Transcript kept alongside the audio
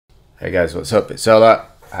Hey guys, what's up? It's Ola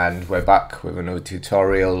and we're back with another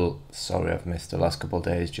tutorial. Sorry I've missed the last couple of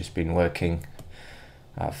days, just been working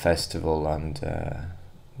at a festival and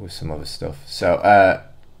with some other stuff. So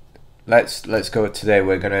let's go. Today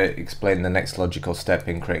we're going to explain the next logical step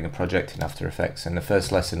in creating a project in After Effects. In the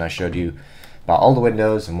first lesson I showed you about all the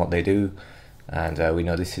windows and what they do, and we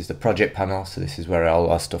know this is the project panel, so this is where all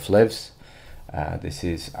our stuff lives. This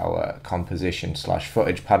is our composition /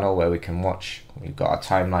 footage panel where we can watch. We've got our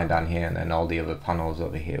timeline down here and then all the other panels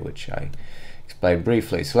over here, which I explained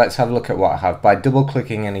briefly. So let's have a look at what I have. By double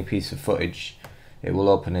clicking any piece of footage, it will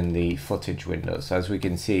open in the footage window. So as we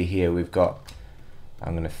can see here, we've got,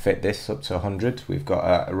 I'm going to fit this up to 100. We've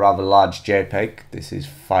got a rather large JPEG. This is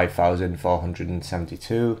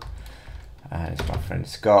 5,472 and it's my friend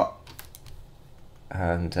Scott,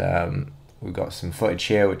 and we've got some footage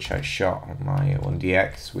here which I shot on my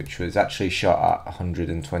 1DX, which was actually shot at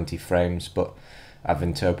 120 frames, but I've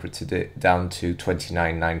interpreted it down to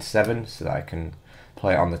 2997 so that I can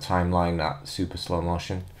play it on the timeline at super slow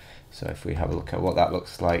motion. So if we have a look at what that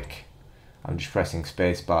looks like, I'm just pressing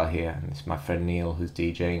spacebar here, and it's my friend Neil who's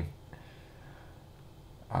DJing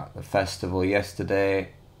at the festival yesterday.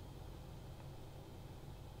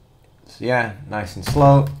 So yeah, nice and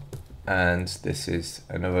slow. And this is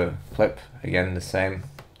another clip, again the same.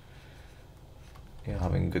 You're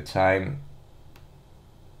having a good time.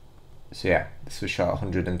 So yeah, this was shot at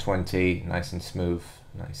 120, nice and smooth,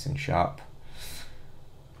 nice and sharp.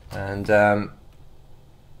 And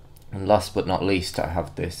last but not least, I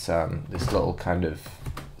have this this little kind of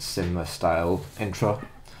cinema style intro.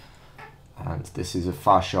 And this is a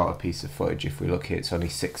far shorter piece of footage. If we look here, it's only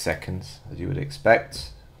 6 seconds, as you would expect.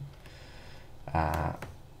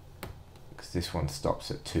 This one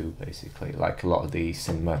stops at 2 basically, like a lot of the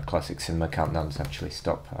classic cinema countdowns actually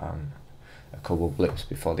stop a couple of blips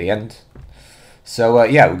before the end. So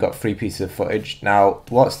yeah, we've got 3 pieces of footage. Now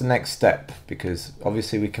what's the next step? Because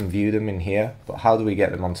obviously we can view them in here, but how do we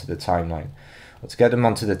get them onto the timeline? Well, to get them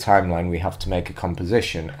onto the timeline we have to make a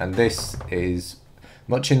composition, and this is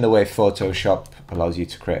much in the way Photoshop allows you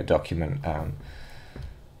to create a document.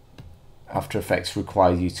 After Effects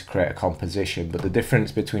requires you to create a composition, but the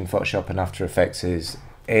difference between Photoshop and After Effects is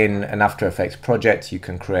in an After Effects project you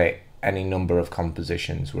can create any number of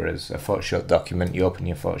compositions, whereas a Photoshop document, you open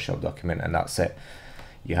your Photoshop document and that's it.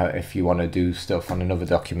 If you want to do stuff on another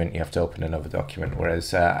document, you have to open another document,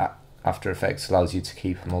 whereas After Effects allows you to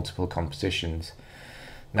keep multiple compositions.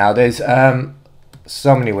 Now there's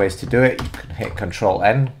so many ways to do it. You can hit Control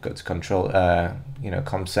N, go to comp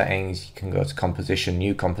settings, you can go to composition,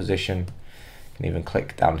 new composition. You can even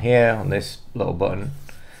click down here on this little button.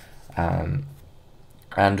 And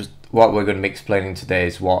what we're going to be explaining today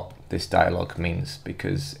is what this dialog means,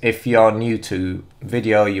 because if you're new to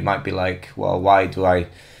video, you might be like, well, why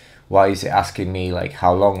is it asking me like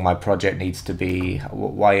how long my project needs to be?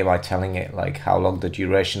 Why am I telling it like how long the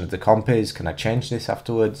duration of the comp is? Can I change this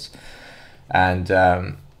afterwards? And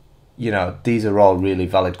you know, these are all really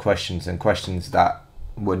valid questions, and questions that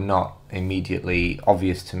were not immediately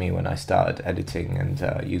obvious to me when I started editing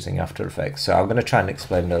and using After Effects. So I'm going to try and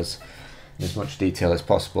explain those in as much detail as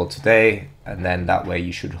possible today, and then that way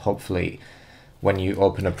you should hopefully, when you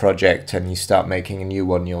open a project and you start making a new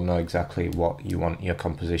one, you'll know exactly what you want your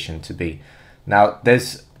composition to be. Now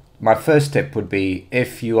my first tip would be,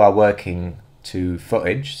 if you are working to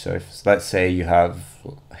footage, so if let's say you have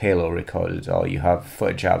Halo recorded, or you have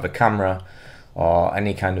footage out of a camera, or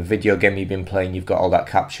any kind of video game you've been playing, you've got all that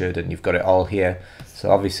captured and you've got it all here. So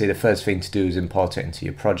obviously the first thing to do is import it into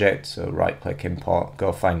your project. So right click, import,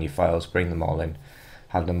 go find your files, bring them all in,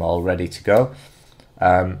 have them all ready to go.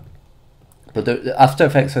 But the After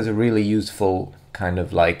Effects has a really useful kind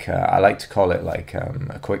of like, I like to call it like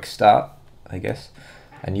a quick start, I guess.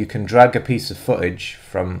 And you can drag a piece of footage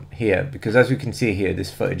from here, because as you can see here,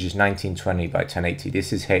 this footage is 1920 by 1080.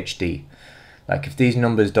 This is HD. Like, if these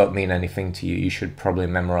numbers don't mean anything to you, you should probably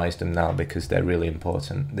memorize them now, because they're really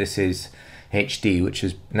important. This is HD, which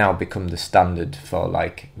has now become the standard for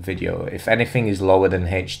like video. If anything is lower than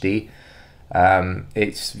HD,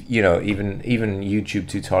 it's, you know, even YouTube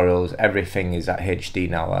tutorials, everything is at HD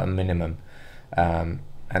now at a minimum.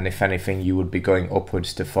 And if anything, you would be going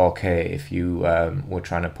upwards to 4K if you were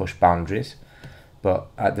trying to push boundaries. But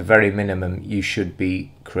at the very minimum, you should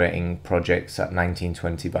be creating projects at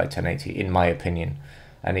 1920 by 1080, in my opinion.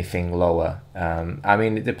 Anything lower, I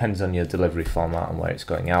mean, it depends on your delivery format and where it's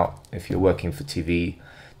going out. If you're working for TV,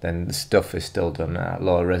 then the stuff is still done at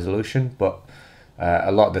lower resolution, but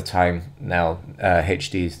a lot of the time now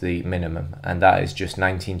HD is the minimum, and that is just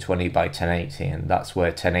 1920 by 1080, and that's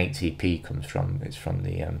where 1080p comes from. It's from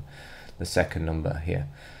the second number here.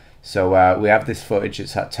 So we have this footage,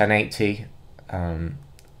 it's at 1080,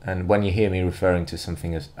 and when you hear me referring to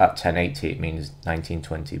something as at 1080, it means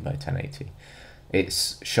 1920 by 1080.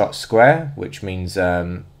 It's shot square, which means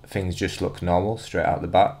things just look normal straight out the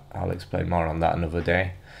bat. I'll explain more on that another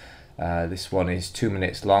day. This one is 2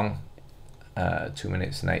 minutes long, 2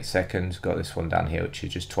 minutes and 8 seconds. Got this one down here, which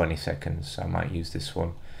is just 20 seconds, so I might use this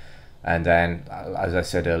one. And then, as I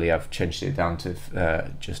said earlier, I've changed it down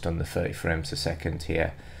to just under 30 frames a second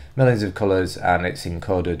here. Millions of colors, and it's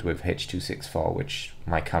encoded with H.264, which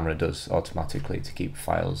my camera does automatically to keep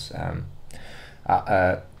files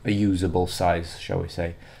at a usable size, shall we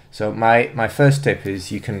say. So my first tip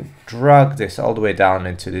is you can drag this all the way down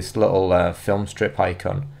into this little film strip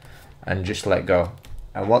icon and just let go.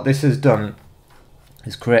 And what this has done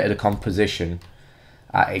is created a composition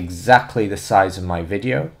at exactly the size of my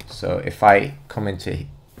video. So if I come into,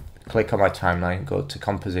 click on my timeline, go to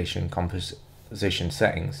composition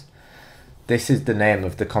settings, this is the name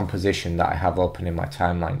of the composition that I have open in my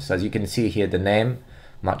timeline. So as you can see here, the name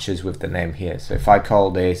matches with the name here. So if I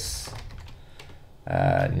call this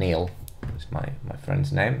Neil, it's my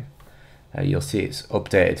friend's name, you'll see it's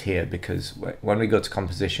updated here, because when we go to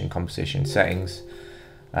composition settings,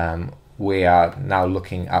 we are now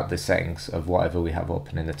looking at the settings of whatever we have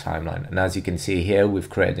open in the timeline. And as you can see here, we've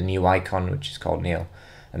created a new icon which is called Neil,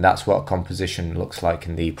 and that's what composition looks like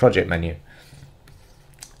in the project menu.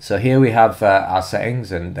 So here we have our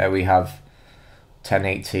settings, and there we have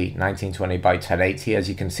 1080, 1920 by 1080. As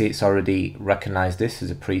you can see, it's already recognized this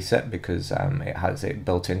as a preset because it has it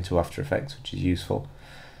built into After Effects, which is useful.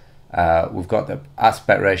 We've got the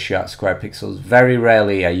aspect ratio at square pixels. Very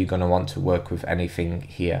rarely are you going to want to work with anything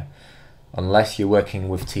here, unless you're working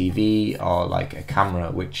with TV or like a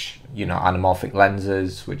camera, which, you know, anamorphic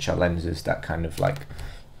lenses, which are lenses that kind of like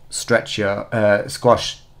stretch your,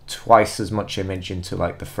 squash twice as much image into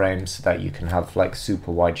like the frames so that you can have like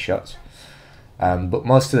super wide shots. But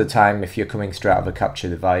most of the time, if you're coming straight out of a capture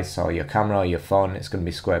device or your camera or your phone, it's going to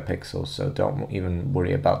be square pixels, so don't even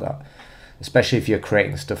worry about that. Especially if you're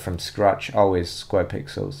creating stuff from scratch, always square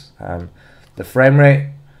pixels. The frame rate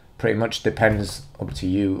pretty much depends, up to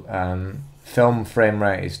you. Film frame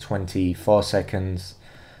rate is 24 seconds.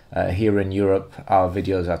 Here in Europe, our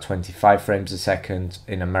videos are 25 frames a second.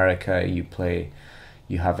 In America,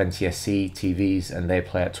 you have NTSC TVs and they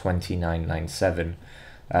play at 2997.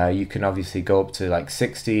 You can obviously go up to like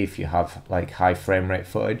 60 if you have like high frame rate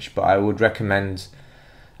footage, but I would recommend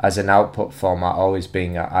as an output format always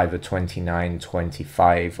being at either 29,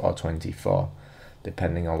 25 or 24,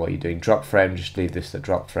 depending on what you're doing. Drop frame, just leave this at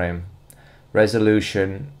drop frame.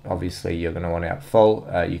 Resolution, obviously you're going to want it at full.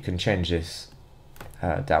 You can change this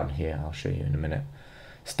down here, I'll show you in a minute.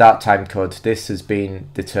 Start time code, this has been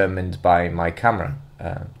determined by my camera,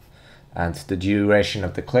 and the duration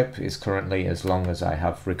of the clip is currently as long as I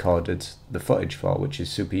have recorded the footage for, which is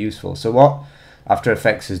super useful. So what After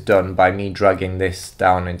Effects has done by me dragging this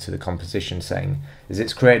down into the composition setting is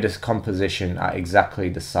it's created a composition at exactly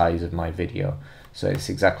the size of my video. So it's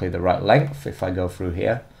exactly the right length if I go through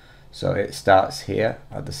here. So it starts here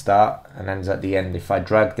at the start and ends at the end. If I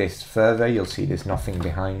drag this further, you'll see there's nothing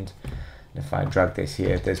behind. If I drag this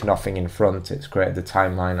here, there's nothing in front. It's created the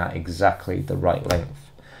timeline at exactly the right length.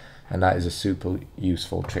 And that is a super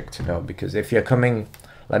useful trick to know, because if you're coming,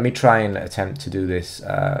 let me try and attempt to do this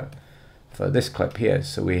for this clip here.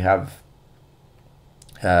 So we have,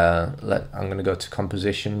 I'm going to go to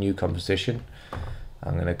composition, new composition.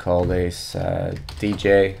 I'm going to call this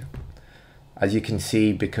DJ. As you can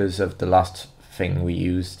see, because of the last thing we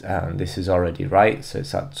used, this is already right. So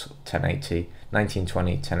it's at 1080,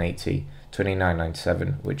 1920, 1080,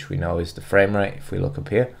 2997, which we know is the frame rate if we look up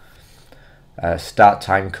here. Start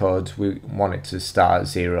time code, we want it to start at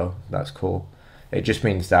 0. That's cool. It just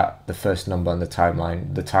means that the first number on the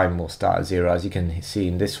timeline, the time will start at 0. As you can see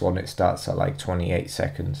in this one, it starts at like 28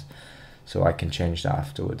 seconds. So I can change that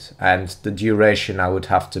afterwards. And the duration, I would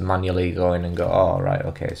have to manually go in and go, oh, right,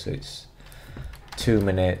 okay, so it's 2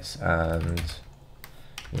 minutes and,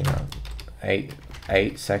 you know,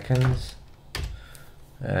 8 seconds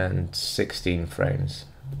and 16 frames.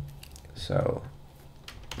 So,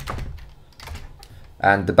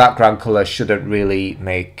 and the background color shouldn't really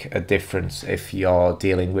make a difference if you're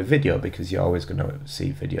dealing with video, because you're always going to see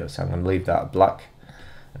video. So I'm going to leave that at black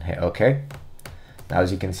and hit OK. Now,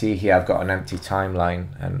 as you can see here, I've got an empty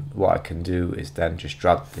timeline, and what I can do is then just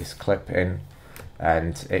drag this clip in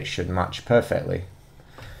and it should match perfectly.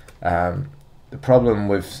 The problem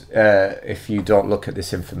with if you don't look at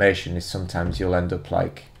this information is sometimes you'll end up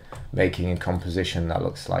like making a composition that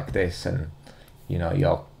looks like this, and you know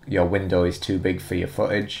your window is too big for your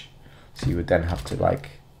footage, so you would then have to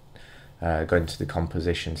like go into the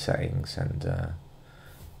composition settings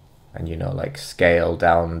and you know, like scale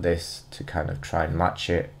down this to kind of try and match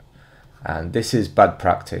it. And this is bad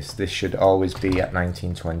practice. This should always be at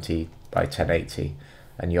 1920 by 1080,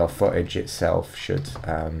 and your footage itself should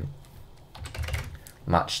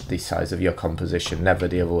match the size of your composition, never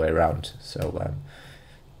the other way around. So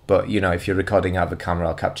but you know, if you're recording out of a camera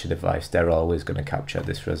or capture device, they're always going to capture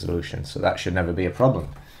this resolution, so that should never be a problem.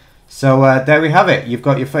 So there we have it. You've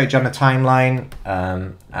got your footage on a timeline,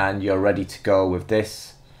 and you're ready to go with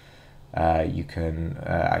this. I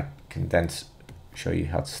can then show you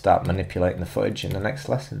how to start manipulating the footage in the next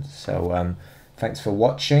lesson. So thanks for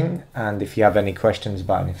watching, and if you have any questions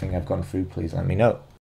about anything I've gone through, please let me know.